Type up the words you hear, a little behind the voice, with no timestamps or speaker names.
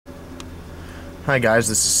Hi guys,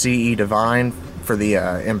 this is CE Divine for the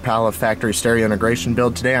Impala factory stereo integration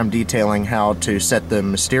build. Today I'm detailing how to set the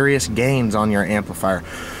mysterious gains on your amplifier.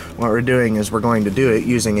 What we're doing is we're going to do it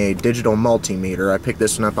using a digital multimeter. I picked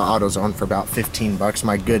this one up at AutoZone for about 15 bucks.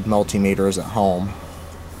 My good multimeter is at home.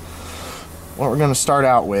 What we're going to start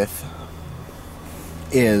out with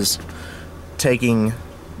is taking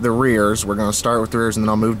the rears. We're going to start with the rears and then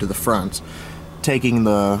I'll move to the fronts. Taking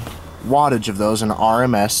the wattage of those in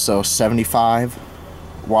RMS, so 75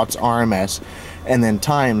 watts RMS, and then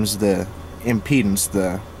times the impedance,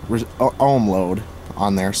 the ohm load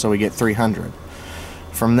on there, so we get 300.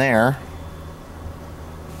 From there,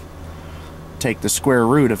 take the square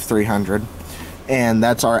root of 300, and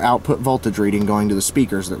that's our output voltage reading going to the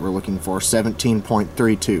speakers that we're looking for,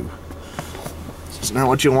 17.32. So now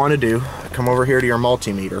what you want to do, come over here to your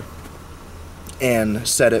multimeter and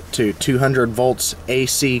set it to 200 volts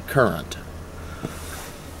AC current.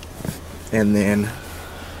 And then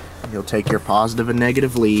you'll take your positive and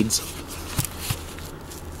negative leads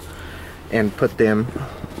and put them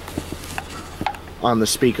on the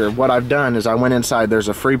speaker. What I've done is I went inside, there's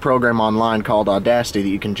a free program online called Audacity that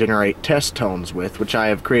you can generate test tones with, which I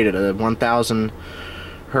have created a 1000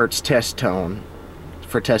 hertz test tone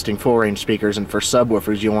for testing full range speakers, and for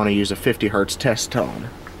subwoofers you want to use a 50 hertz test tone.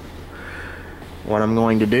 What I'm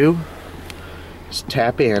going to do is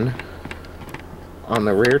tap in on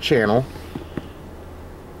the rear channel.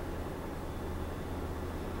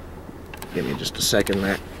 Give me just a second,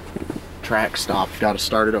 that track stopped, got to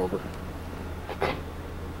start it over.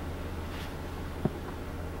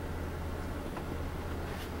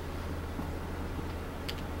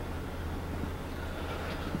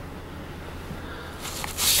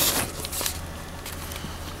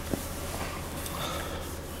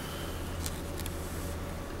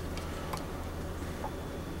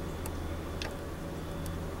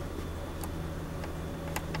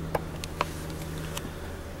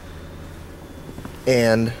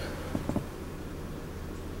 And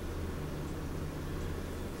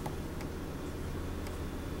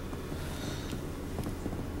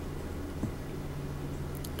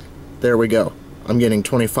there we go. I'm getting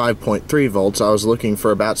 25.3 volts. I was looking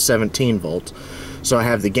for about 17 volts. So I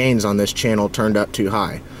have the gains on this channel turned up too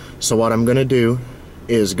high. So what I'm going to do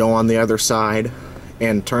is go on the other side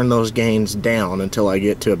and turn those gains down until I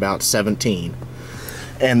get to about 17.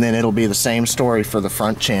 And then it'll be the same story for the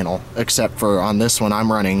front channel, except for on this one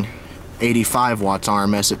I'm running 85 watts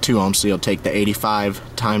RMS at 2 ohms, so you'll take the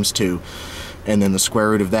 85 times 2 and then the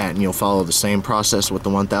square root of that, and you'll follow the same process with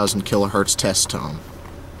the 1000 kilohertz test tone.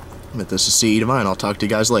 But this is CE Divine. I'll talk to you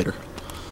guys later.